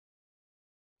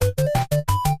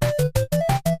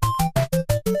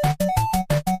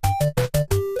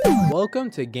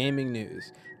Welcome to Gaming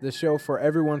News, the show for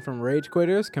everyone from rage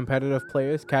quitters, competitive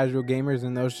players, casual gamers,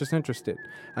 and those just interested.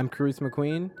 I'm Carice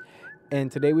McQueen, and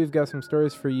today we've got some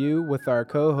stories for you with our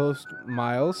co-host,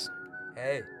 Miles.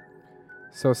 Hey.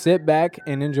 So sit back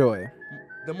and enjoy.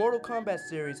 The Mortal Kombat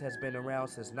series has been around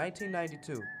since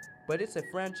 1992, but it's a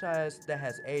franchise that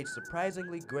has aged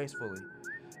surprisingly gracefully.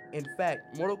 In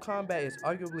fact, Mortal Kombat is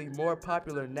arguably more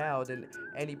popular now than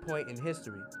any point in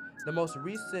history. The most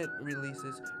recent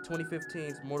releases,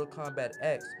 2015's Mortal Kombat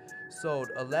X, sold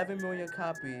 11 million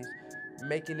copies,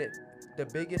 making it the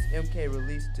biggest MK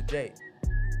release to date.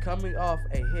 Coming off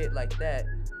a hit like that,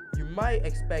 you might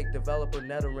expect developer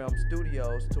NetherRealm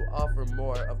Studios to offer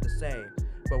more of the same,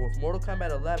 but with Mortal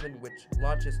Kombat 11, which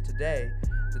launches today,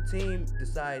 the team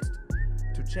decides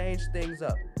to change things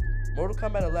up. Mortal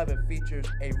Kombat 11 features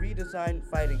a redesigned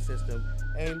fighting system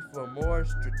aimed for more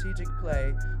strategic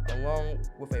play along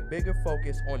with a bigger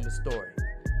focus on the story.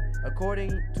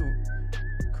 According to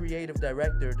creative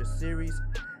director of the series,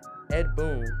 Ed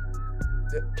Boon,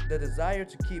 the desire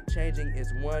to keep changing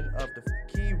is one of the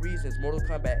key reasons Mortal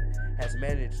Kombat has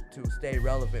managed to stay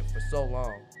relevant for so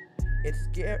long. It's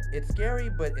scary,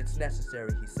 but it's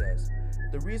necessary, he says.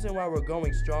 The reason why we're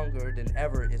going stronger than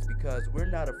ever is because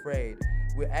we're not afraid.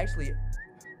 We are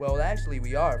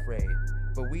afraid,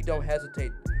 but we don't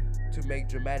hesitate to make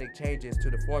dramatic changes to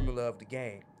the formula of the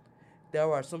game.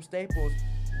 There are some staples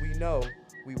we know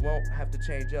we won't have to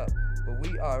change up, but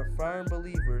we are firm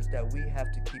believers that we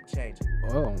have to keep changing.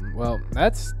 Oh, well,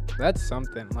 that's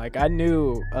something. Like, I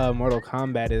knew Mortal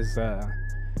Kombat is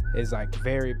like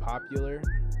very popular,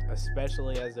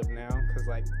 especially as of now, because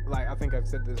like I think I've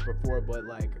said this before, but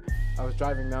like I was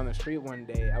driving down the street one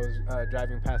day. I was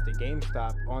driving past a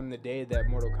GameStop on the day that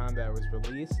Mortal Kombat was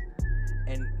released,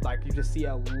 and like you just see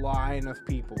a line of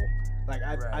people. Like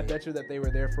I bet you that they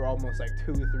were there for almost like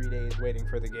 2-3 days waiting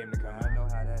for the game to come out. I know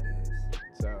how that is.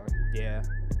 So yeah,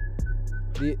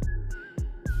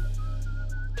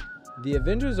 the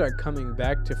Avengers are coming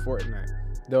back to Fortnite,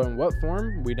 though in what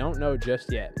form we don't know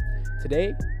just yet.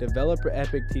 Today, developer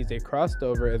Epic teased a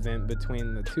crossover event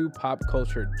between the two pop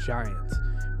culture giants,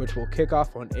 which will kick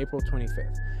off on April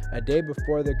 25th, a day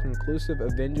before the conclusive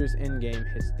Avengers Endgame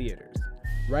hits theaters.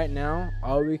 Right now,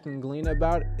 all we can glean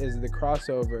about is the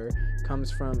crossover comes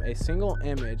from a single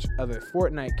image of a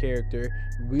Fortnite character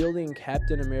wielding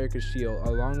Captain America's shield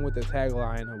along with the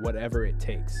tagline, "Whatever it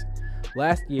takes."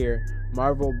 Last year,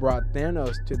 Marvel brought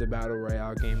Thanos to the Battle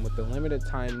Royale game with the limited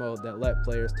time mode that let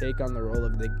players take on the role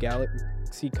of the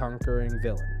galaxy-conquering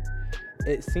villain.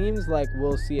 It seems like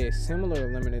we'll see a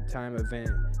similar limited time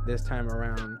event this time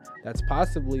around that's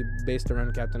possibly based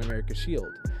around Captain America's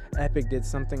shield. Epic did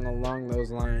something along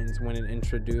those lines when it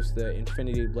introduced the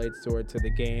Infinity Blade sword to the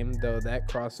game, though that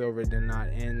crossover did not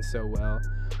end so well.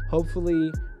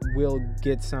 Hopefully, we'll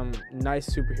get some nice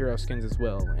superhero skins as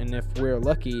well, and if we're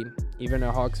lucky, even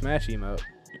a Hulk Smash emote.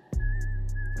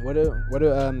 What do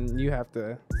you have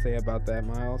to say about that,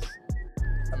 Miles?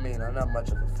 I mean, I'm not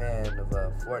much of a fan of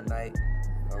Fortnite.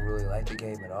 I don't really like the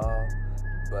game at all.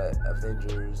 But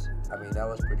Avengers, I mean, that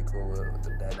was pretty cool with the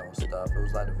Thanos stuff. It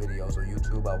was a lot of videos on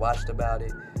YouTube. I watched about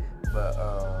it. But,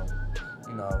 I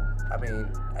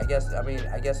guess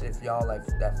if y'all like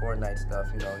that Fortnite stuff,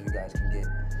 you guys can get,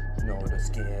 the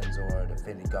skins or the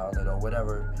Infinity Gauntlet or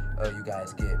whatever you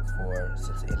guys get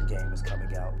since the Endgame is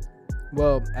coming out.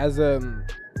 Well, as a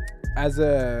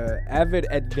avid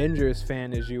Avengers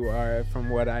fan as you are, from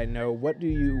what I know, what do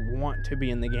you want to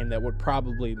be in the game that would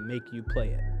probably make you play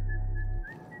it?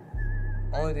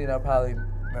 Only thing that probably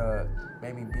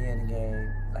made me be in the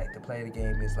game, like to play the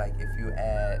game, is like if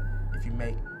you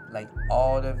make like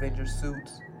all the Avengers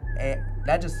suits, and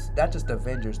not just the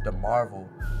Avengers, the Marvel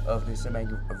of the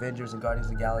cinematic Avengers and Guardians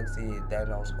of the Galaxy and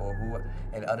Thanos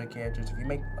and other characters. If you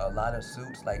make a lot of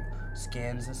suits, like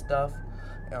skins and stuff,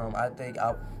 I think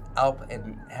I'll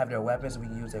and have their weapons. We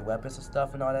can use their weapons and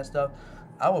stuff and all that stuff.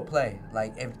 I will play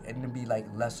and it'd be like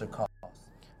lesser cost.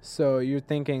 So you're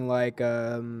thinking like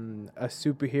a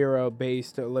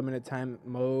superhero-based limited time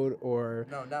mode, or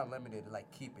no, not limited.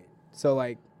 Like keep it. So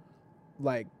like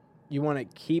you want to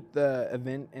keep the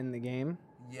event in the game?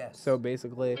 Yes. So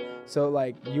basically,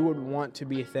 like you would want to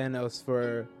be Thanos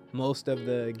for most of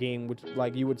the game, which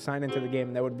like you would sign into the game,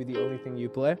 and that would be the only thing you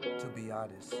play. To be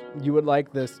honest. You would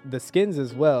like the skins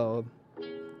as well.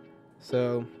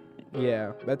 So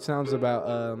yeah, that sounds about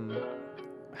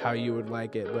how you would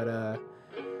like it, but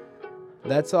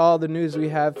that's all the news we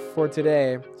have for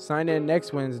today. Sign in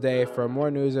next Wednesday for more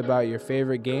news about your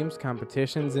favorite games,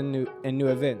 competitions, and new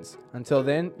events. Until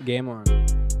then, game on.